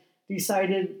had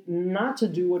decided not to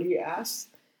do what he asked,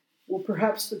 well,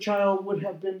 perhaps the child would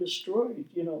have been destroyed,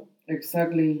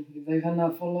 Exactly. If they had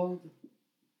not followed,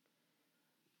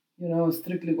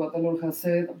 strictly what the Lord has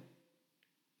said,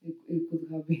 it could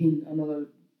have been another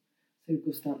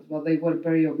circumstance. But they were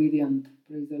very obedient.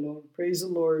 Praise the Lord. Praise the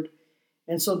Lord.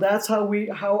 And so that's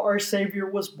how our Savior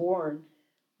was born.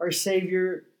 Our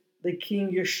Savior, the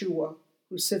King Yeshua,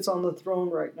 who sits on the throne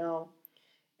right now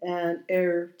and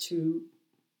heir to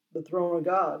the throne of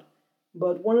God.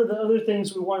 But one of the other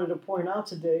things we wanted to point out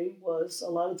today was a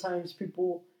lot of times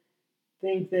people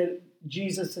think that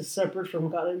Jesus is separate from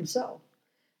God himself.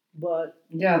 But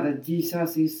that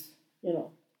Jesus is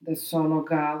the Son of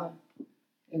God.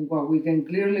 And what we can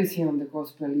clearly see on the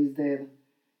gospel is that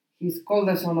he's called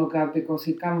the Son of God because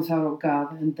he comes out of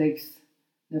God and takes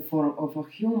the form of a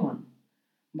human.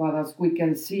 But as we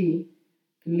can see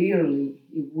clearly,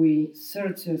 if we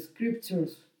search the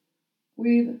scriptures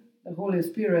with the Holy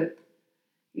Spirit,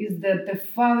 is that the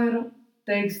Father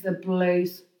takes the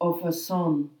place of a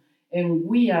Son, and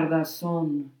we are the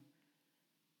Son.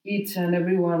 Each and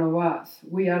every one of us,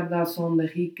 we are the Son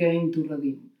that he came to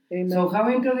redeem. Amen. So how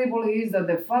incredible it is that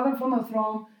the Father from the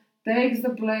throne takes the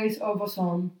place of a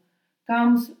Son,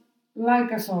 comes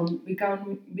like a Son,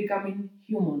 becoming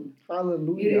human.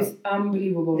 Hallelujah. It is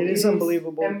unbelievable. It is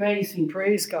unbelievable. Amazing.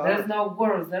 Praise God. There's no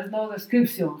words, there's no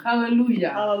description. Hallelujah.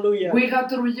 Hallelujah. We have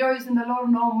to rejoice in the Lord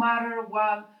no matter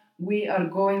what we are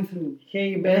going through.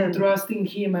 Amen. And trusting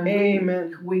him. And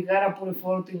Amen. we gotta put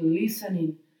effort in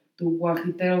listening to what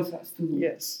he tells us to do.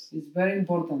 Yes. It's very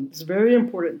important. It's very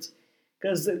important.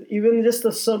 Because even just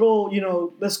the subtle,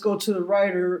 let's go to the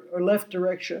right or left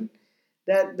direction,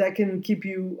 that can keep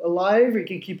you alive, it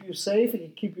can keep you safe, it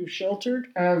can keep you sheltered.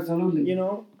 Absolutely.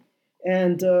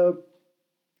 And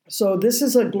so this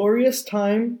is a glorious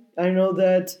time. I know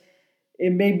that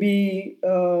it may be,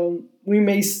 we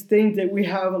may think that we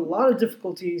have a lot of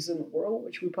difficulties in the world,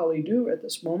 which we probably do at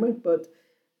this moment, but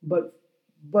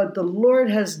the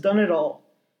Lord has done it all.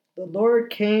 The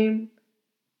Lord came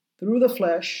through the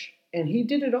flesh, and he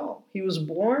did it all. He was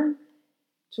born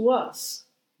to us.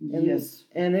 Yes.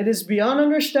 And it is beyond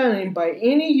understanding by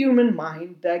any human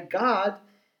mind that God,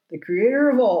 the creator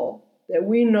of all that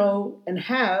we know and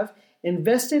have,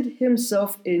 invested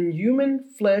himself in human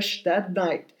flesh that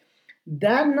night.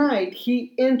 That night,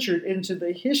 he entered into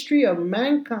the history of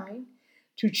mankind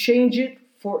to change it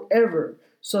forever,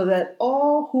 so that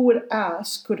all who would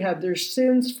ask could have their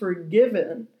sins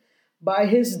forgiven by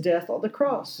his death on the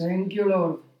cross. Thank you,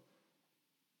 Lord.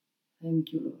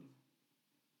 Thank you, Lord.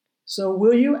 So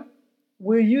will you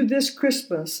this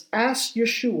Christmas ask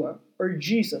Yeshua or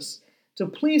Jesus to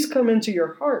please come into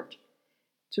your heart,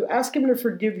 to ask him to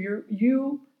forgive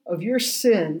you of your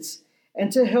sins and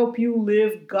to help you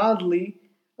live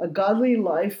a godly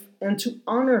life and to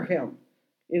honor him?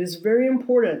 It is very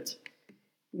important.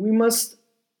 We must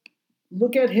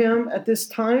look at him at this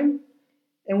time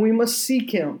and we must seek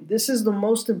him. This is the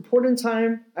most important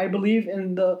time, I believe,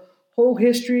 in the whole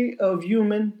history of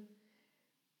humankind,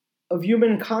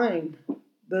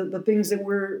 the things that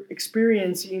we're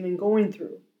experiencing and going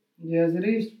through. Yes, it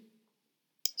is.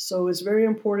 So it's very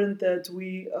important that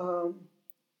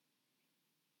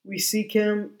we seek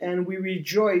him and we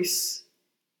rejoice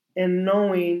in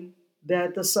knowing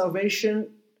that the salvation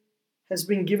has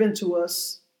been given to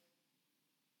us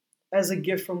as a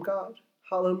gift from God.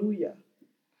 Hallelujah.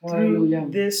 Hallelujah.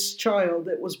 Through this child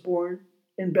that was born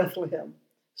in Bethlehem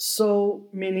so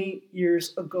many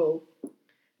years ago.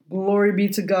 Glory be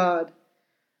to God.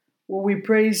 Well, we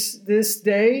praise this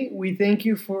day. We thank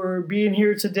you for being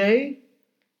here today.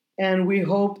 And we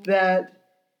hope that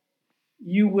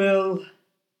you will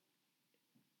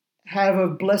have a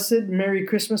blessed Merry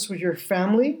Christmas with your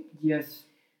family. Yes.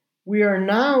 We are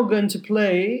now going to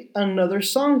play another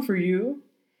song for you.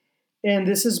 And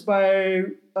this is by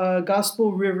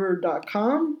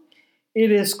gospelriver.com.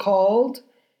 It is called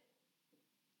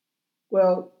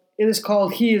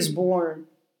He is Born.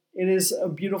 It is a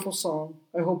beautiful song.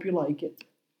 I hope you like it.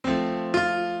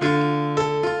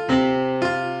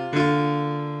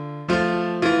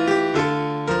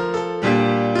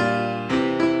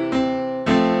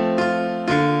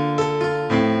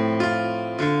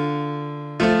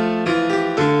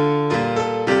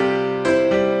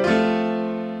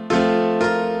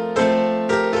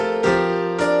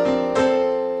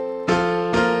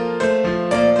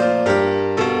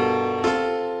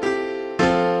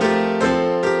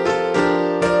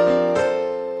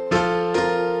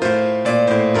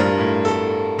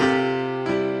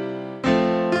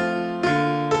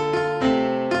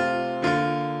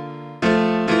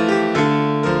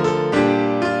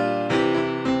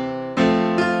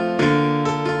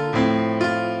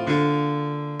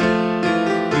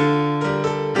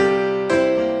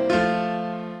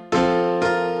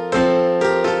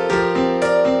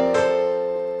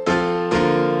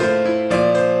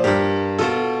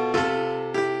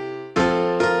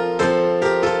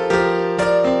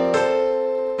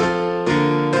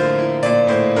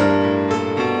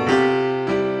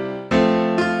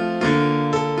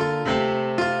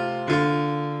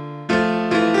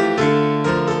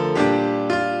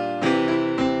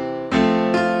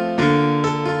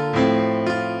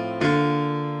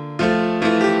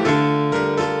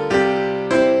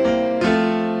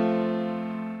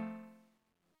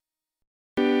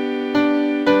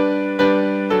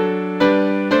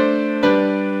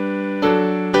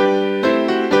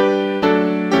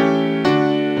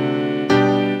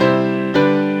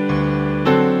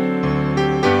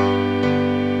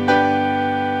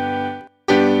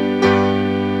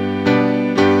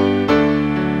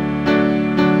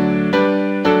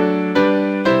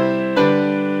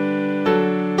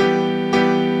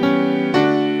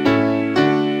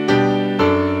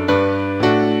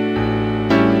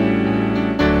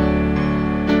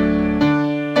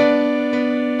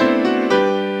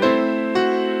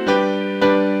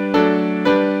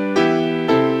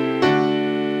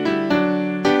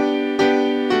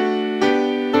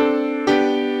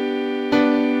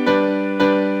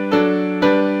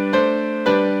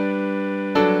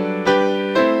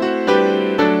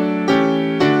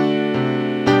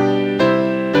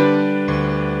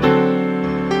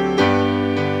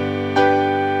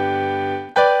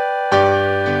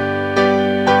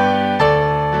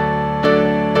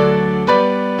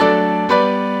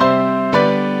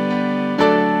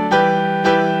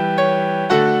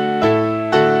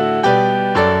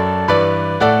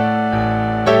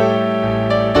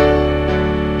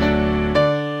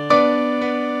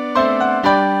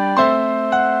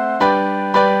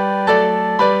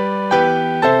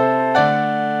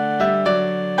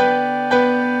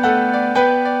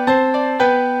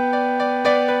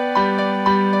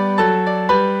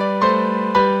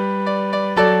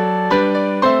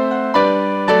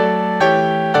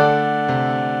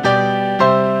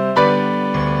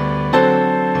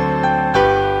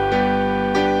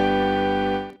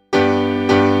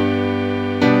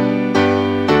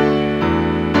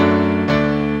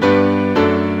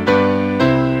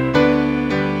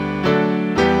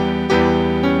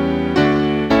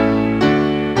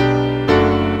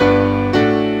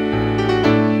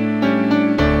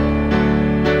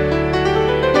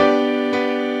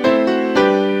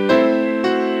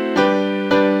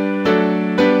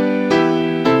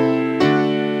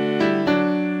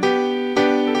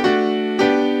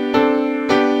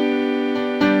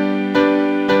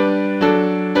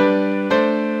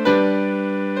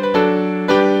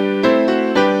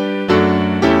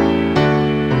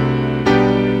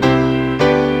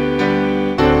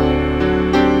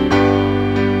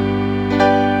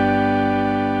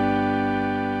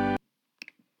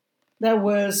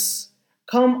 was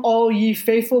Come All Ye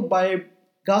Faithful by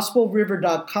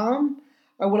GospelRiver.com.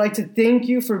 I would like to thank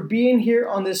you for being here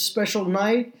on this special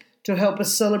night to help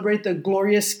us celebrate the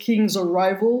glorious King's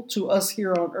arrival to us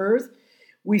here on earth.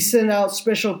 We send out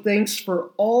special thanks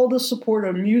for all the support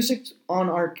of music on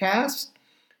our cast,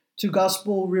 to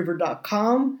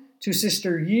GospelRiver.com, to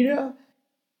Sister Yida.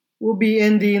 We'll be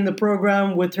ending the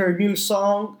program with her new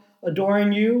song,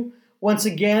 Adoring You. Once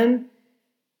again,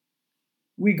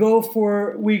 we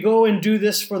go and do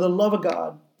this for the love of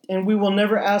God, and we will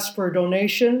never ask for a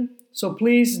donation. So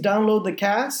please download the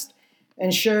cast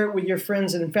and share it with your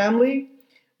friends and family.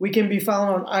 We can be found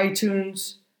on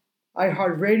iTunes,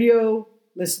 iHeartRadio,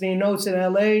 Listening Notes in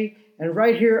LA, and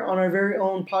right here on our very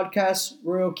own podcast,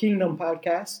 Royal Kingdom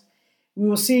Podcast. We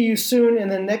will see you soon in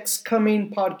the next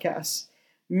coming podcast.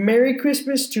 Merry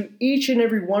Christmas to each and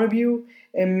every one of you,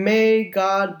 and may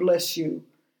God bless you.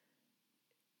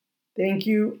 Thank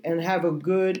you, and have a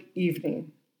good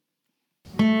evening.